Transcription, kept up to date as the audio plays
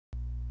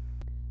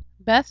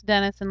Best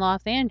Dentist in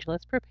Los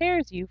Angeles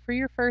prepares you for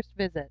your first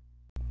visit.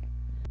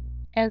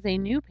 As a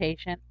new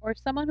patient or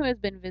someone who has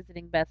been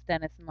visiting Best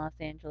Dentist in Los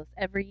Angeles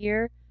every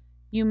year,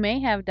 you may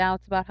have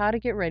doubts about how to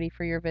get ready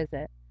for your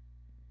visit.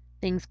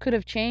 Things could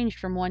have changed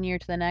from one year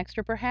to the next,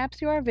 or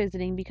perhaps you are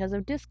visiting because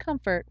of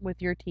discomfort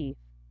with your teeth.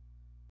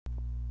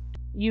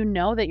 You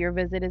know that your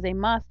visit is a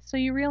must, so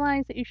you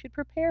realize that you should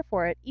prepare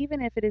for it,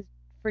 even if it is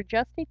for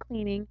just a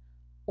cleaning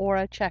or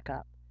a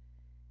checkup.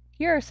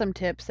 Here are some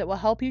tips that will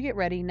help you get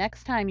ready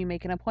next time you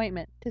make an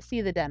appointment to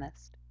see the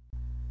dentist.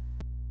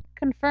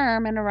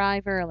 Confirm and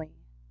arrive early.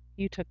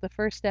 You took the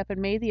first step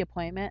and made the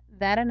appointment.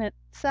 That in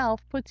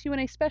itself puts you in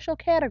a special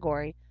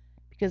category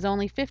because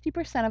only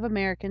 50% of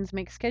Americans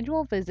make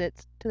scheduled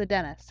visits to the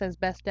dentist, says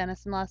Best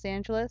Dentist in Los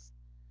Angeles.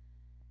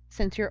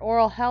 Since your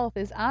oral health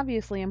is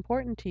obviously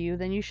important to you,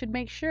 then you should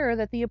make sure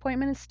that the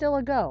appointment is still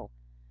a go.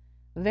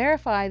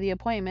 Verify the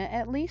appointment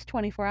at least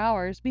 24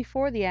 hours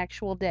before the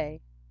actual day.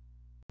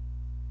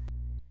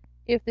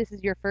 If this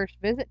is your first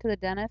visit to the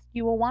dentist,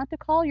 you will want to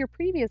call your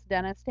previous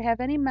dentist to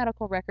have any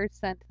medical records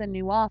sent to the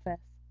new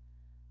office.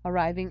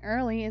 Arriving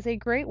early is a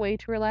great way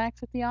to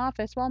relax at the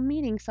office while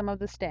meeting some of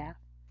the staff.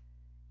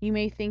 You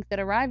may think that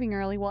arriving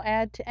early will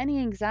add to any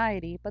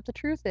anxiety, but the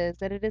truth is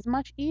that it is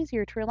much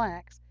easier to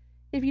relax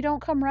if you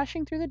don't come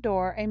rushing through the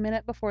door a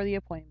minute before the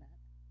appointment.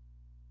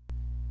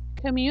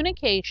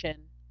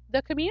 Communication.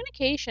 The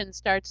communication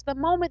starts the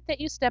moment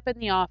that you step in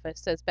the office,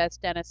 says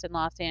Best Dentist in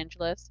Los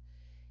Angeles.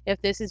 If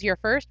this is your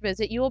first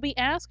visit, you will be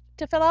asked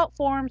to fill out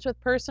forms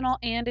with personal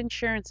and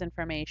insurance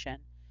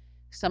information.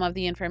 Some of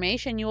the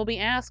information you will be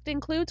asked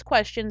includes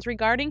questions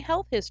regarding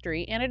health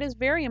history, and it is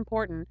very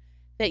important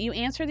that you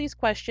answer these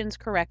questions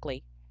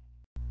correctly.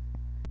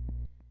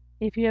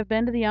 If you have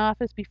been to the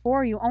office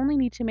before, you only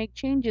need to make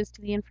changes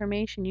to the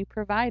information you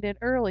provided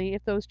early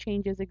if those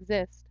changes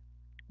exist.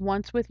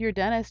 Once with your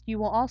dentist, you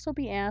will also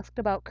be asked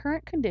about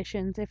current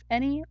conditions, if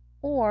any,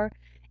 or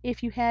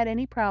if you had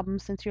any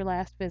problems since your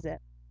last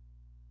visit.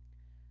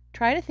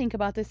 Try to think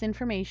about this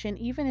information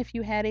even if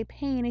you had a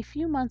pain a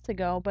few months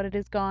ago, but it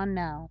is gone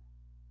now.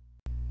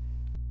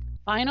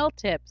 Final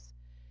tips.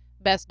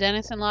 Best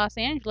Dentist in Los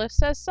Angeles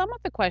says some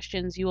of the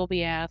questions you will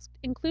be asked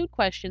include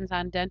questions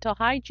on dental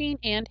hygiene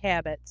and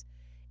habits.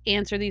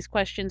 Answer these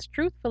questions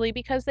truthfully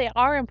because they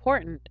are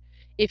important.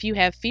 If you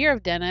have fear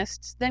of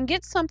dentists, then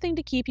get something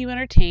to keep you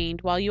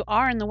entertained while you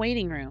are in the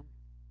waiting room.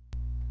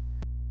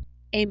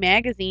 A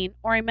magazine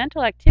or a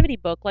mental activity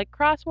book like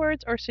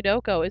crosswords or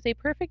Sudoku is a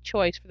perfect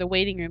choice for the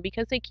waiting room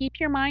because they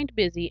keep your mind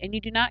busy and you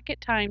do not get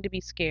time to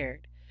be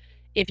scared.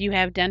 If you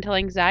have dental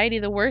anxiety,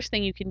 the worst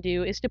thing you can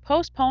do is to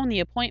postpone the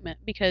appointment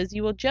because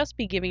you will just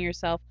be giving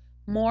yourself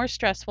more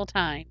stressful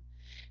time.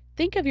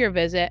 Think of your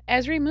visit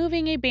as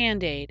removing a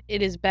Band-Aid.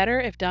 It is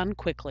better if done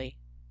quickly.